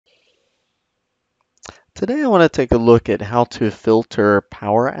Today I want to take a look at how to filter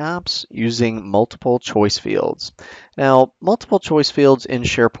PowerApps using multiple choice fields. Now, multiple choice fields in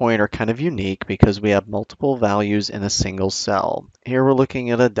SharePoint are kind of unique because we have multiple values in a single cell. Here we're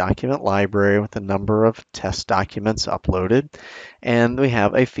looking at a document library with a number of test documents uploaded, and we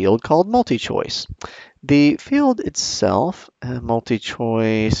have a field called MultiChoice. The field itself,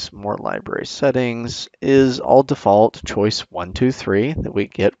 multi-choice, more library settings, is all default choice 1, 2, 3 that we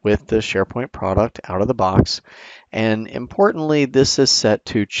get with the SharePoint product out of the box. And importantly, this is set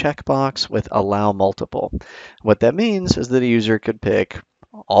to checkbox with allow multiple. What that means is that a user could pick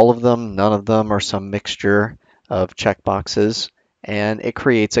all of them, none of them, or some mixture of checkboxes, and it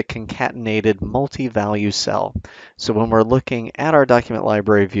creates a concatenated multi-value cell. So when we're looking at our document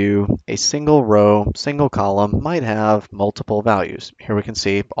library view, a single row, single column might have multiple values. Here we can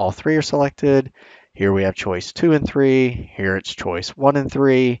see all three are selected. Here we have choice 2 and 3. Here it's choice 1 and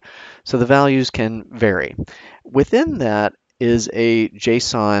 3. So the values can vary. Within that is a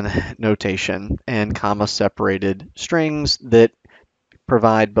JSON notation and comma separated strings that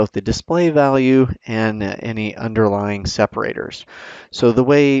provide both the display value and any underlying separators. So the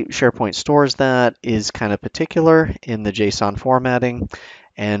way SharePoint stores that is kind of particular in the JSON formatting,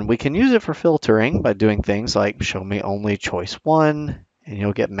 and we can use it for filtering by doing things like show me only choice 1, and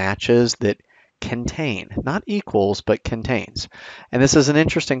you'll get matches that contain, not equals, but contains. And this is an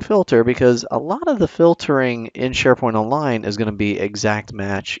interesting filter because a lot of the filtering in SharePoint Online is going to be exact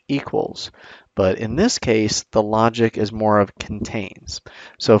match equals. But in this case, the logic is more of contains.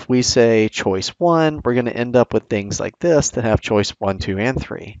 So if we say choice 1, we're going to end up with things like this that have choice 1, 2, and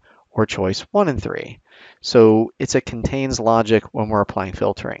 3, or choice 1 and 3. So it's a contains logic when we're applying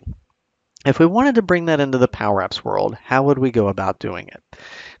filtering. If we wanted to bring that into the PowerApps world, how would we go about doing it?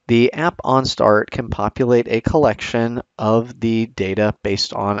 The app on start can populate a collection of the data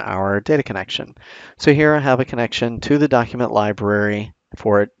based on our data connection. So here I have a connection to the document library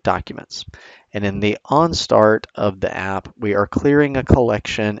for documents. And in the on start of the app, we are clearing a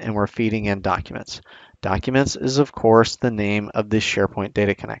collection and we're feeding in documents. Documents is, of course, the name of the SharePoint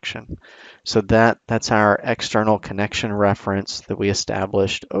data connection. So that's our external connection reference that we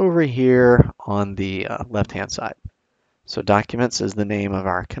established over here on the left-hand side. So documents is the name of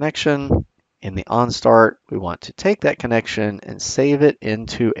our connection. In the onStart, we want to take that connection and save it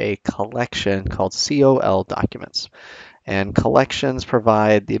into a collection called COL documents. And collections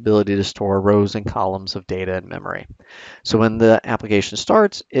provide the ability to store rows and columns of data in memory. So when the application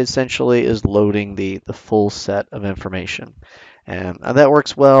starts, it essentially is loading the full set of information. And that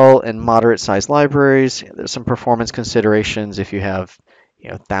works well in moderate sized libraries. There's some performance considerations. If you have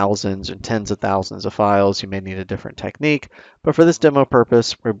thousands and tens of thousands of files, you may need a different technique. But for this demo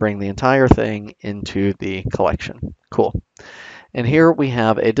purpose, we bring the entire thing into the collection. Cool. And here we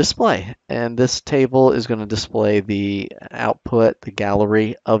have a display, and this table is going to display the output, the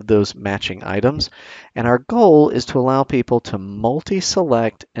gallery of those matching items. And our goal is to allow people to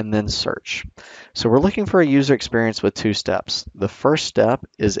multi-select and then search. So we're looking for a user experience with two steps. The first step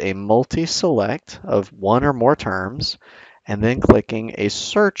is a multi-select of one or more terms, and then clicking a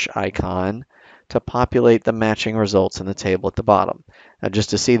search icon to populate the matching results in the table at the bottom. Now,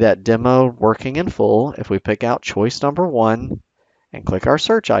 just to see that demo working in full, if we pick out choice number 1 and click our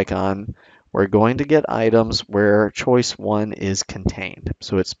search icon, we're going to get items where choice 1 is contained.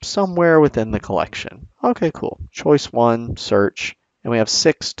 So it's somewhere within the collection. Okay, cool. Choice 1, search, and we have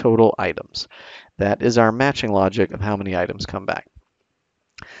 6 total items. That is our matching logic of how many items come back.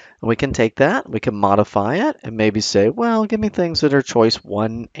 And we can take that, we can modify it, and maybe say, well, give me things that are choice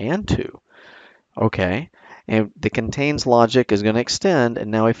 1 and 2. Okay, and the contains logic is going to extend,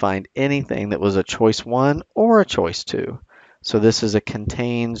 and now we find anything that was a choice 1 or a choice 2. So this is a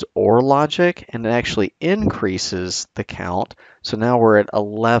contains or logic, and it actually increases the count. So now we're at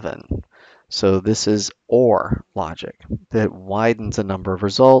 11. So this is or logic that widens the number of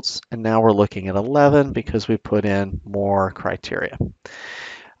results, and now we're looking at 11 because we put in more criteria.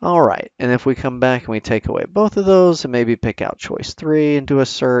 All right, and if we come back and we take away both of those and maybe pick out choice 3 and do a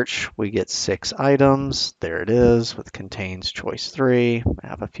search, we get 6 items. There it is with contains choice 3. I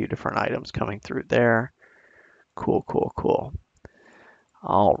have a few different items coming through there. Cool, cool, cool.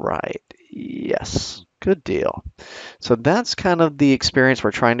 All right, yes, good deal. So that's kind of the experience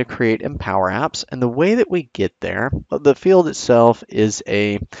we're trying to create in PowerApps. And the way that we get there, the field itself is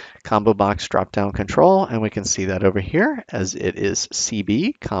a combo box drop-down control, and we can see that over here as it is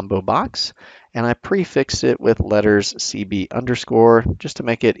CB, combo box. And I prefixed it with letters CB underscore just to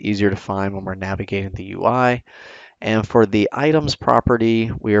make it easier to find when we're navigating the UI. And for the items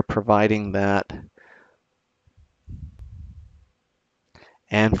property, we are providing that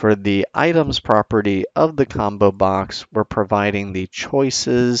And for the items property of the combo box, we're providing the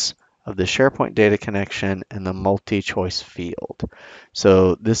choices of the SharePoint data connection and the multi-choice field.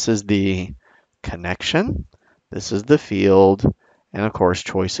 So this is the connection, this is the field, and of course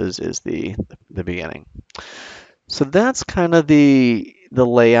choices is the beginning. So that's kind of the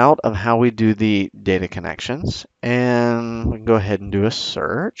layout of how we do the data connections. And we can go ahead and do a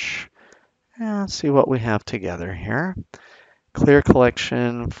search and see what we have together here. Clear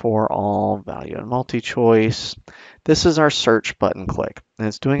collection, ForAll, value, and multi-choice. This is our search button click, and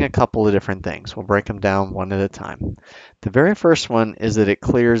it's doing a couple of different things. We'll break them down one at a time. The very first one is that it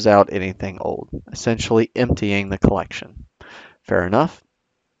clears out anything old, essentially emptying the collection. Fair enough.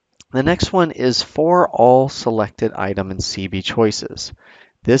 The next one is for all selected item and CB choices.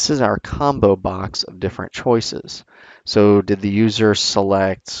 This is our combo box of different choices. So did the user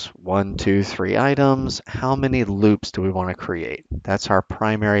select 1, 2, 3 items? How many loops do we want to create? That's our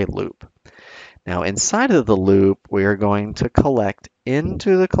primary loop. Now inside of the loop, we are going to collect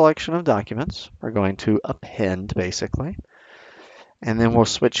into the collection of documents. We're going to append basically. And then we'll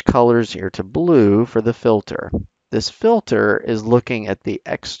switch colors here to blue for the filter. This filter is looking at the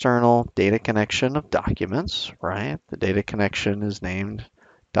external data connection of documents, right? The data connection is named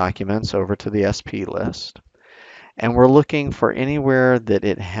documents over to the SP list. And we're looking for anywhere that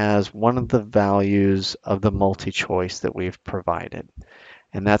it has one of the values of the multi-choice that we've provided.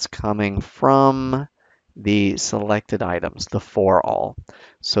 And that's coming from the selected items, the ForAll.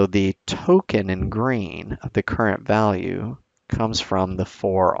 So the token in green of the current value comes from the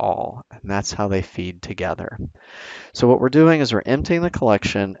ForAll, and that's how they feed together. So what we're doing is we're emptying the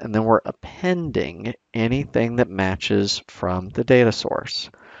collection, and then we're appending anything that matches from the data source.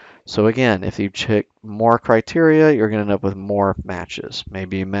 So again, if you check more criteria, you're going to end up with more matches.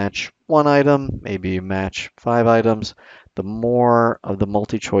 Maybe you match 1 item, maybe you match 5 items. The more of the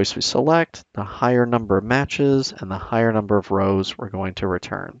multi-choice we select, the higher number of matches and the higher number of rows we're going to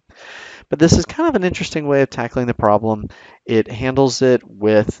return. But this is kind of an interesting way of tackling the problem. It handles it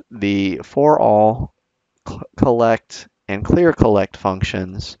with the ForAll, collect, and clear collect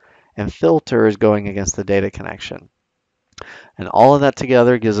functions, and filter is going against the data connection. And all of that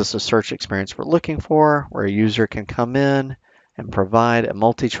together gives us a search experience we're looking for, where a user can come in and provide a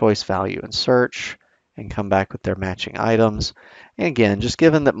multi-choice value in search and come back with their matching items. And again, just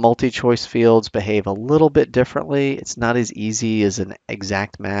given that multi-choice fields behave a little bit differently, it's not as easy as an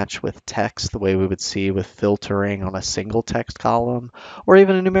exact match with text the way we would see with filtering on a single text column or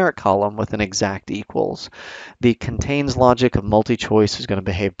even a numeric column with an exact equals. The contains logic of multi-choice is going to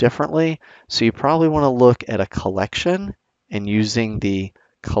behave differently, so you probably want to look at a collection and using the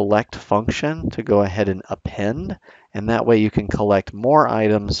collect function to go ahead and append, and that way you can collect more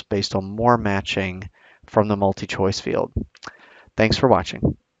items based on more matching from the multi-choice field. Thanks for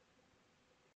watching.